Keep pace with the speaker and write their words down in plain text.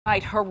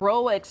Right,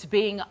 heroics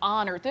being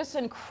honored. This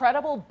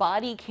incredible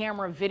body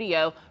camera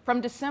video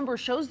from December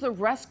shows the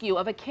rescue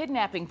of a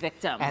kidnapping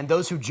victim. And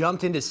those who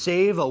jumped in to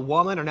save a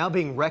woman are now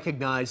being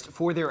recognized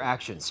for their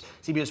actions.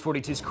 CBS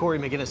 42's Corey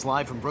McGinnis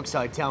live from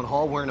Brookside Town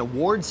Hall, where an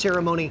award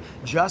ceremony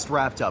just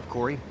wrapped up.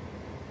 Corey?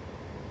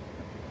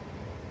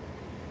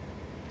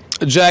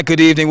 Jack, good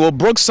evening. Well,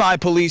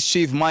 Brookside Police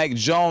Chief Mike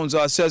Jones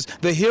says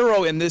the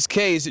hero in this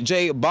case,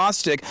 Jay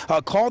Bostic,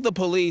 called the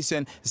police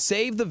and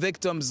saved the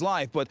victim's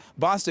life. But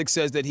Bostic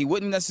says that he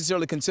wouldn't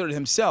necessarily consider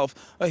himself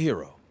a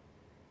hero.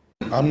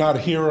 I'm not a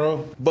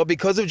hero. But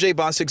because of Jay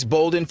Bostic's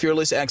bold and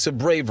fearless acts of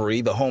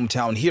bravery, the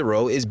hometown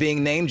hero is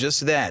being named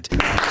just that.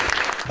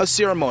 A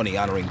ceremony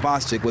honoring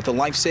Bostic with a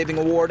life-saving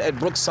award at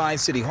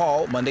Brookside City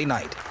Hall Monday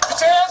night.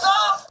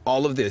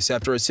 All of this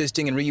after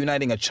assisting in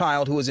reuniting a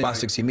child who was in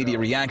Bostic's immediate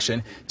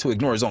reaction to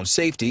ignore his own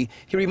safety.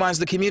 He reminds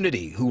the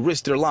community who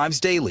risk their lives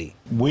daily.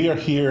 We are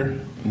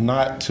here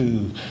not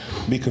to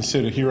be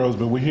considered heroes,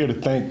 but we're here to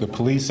thank the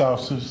police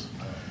officers.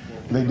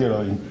 They did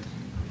a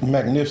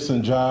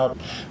magnificent job.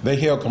 They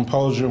held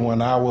composure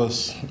when I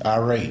was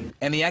irate.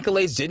 And the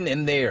accolades didn't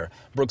end there.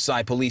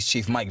 Brookside Police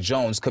Chief Mike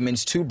Jones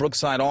commends 2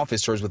 Brookside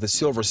officers with the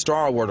Silver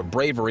Star Award of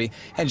Bravery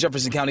and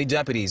Jefferson County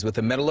deputies with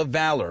the Medal of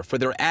Valor for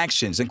their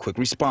actions and quick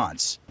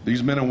response.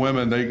 These men and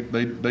women,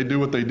 they do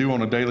what they do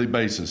on a daily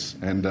basis,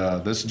 and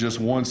this is just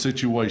one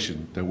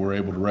situation that we're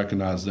able to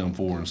recognize them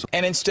for.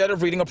 And instead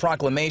of reading a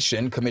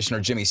proclamation, Commissioner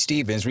Jimmy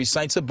Stevens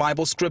recites a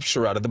Bible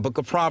scripture out of the book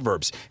of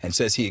Proverbs and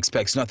says he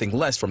expects nothing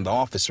less from the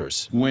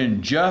officers.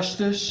 When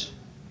justice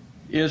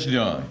is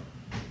done,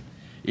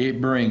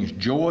 it brings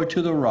joy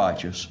to the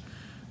righteous,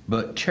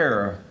 but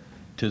terror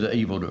to the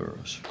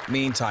evildoers.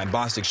 Meantime,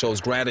 Bostic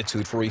shows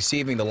gratitude for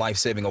receiving the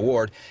life-saving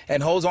award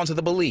and holds on to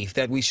the belief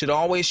that we should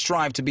always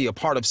strive to be a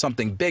part of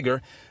something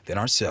bigger than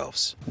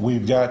ourselves.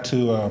 We've got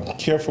to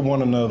care for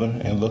one another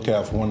and look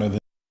out for one another.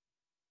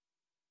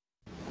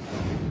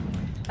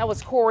 That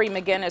was Corey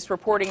McGinnis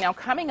reporting. Now,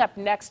 coming up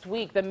next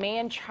week, the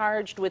man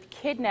charged with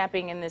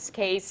kidnapping in this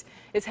case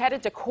is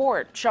headed to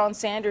court. Sean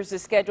Sanders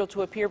is scheduled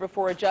to appear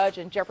before a judge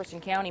in Jefferson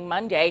County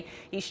Monday.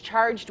 He's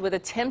charged with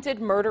attempted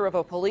murder of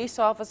a police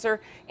officer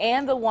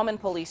and the woman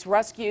police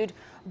rescued.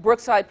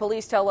 Brookside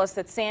police tell us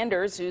that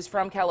Sanders, who's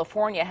from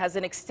California, has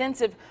an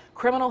extensive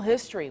criminal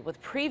history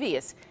with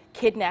previous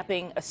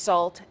kidnapping,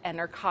 assault, and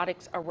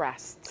narcotics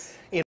arrests.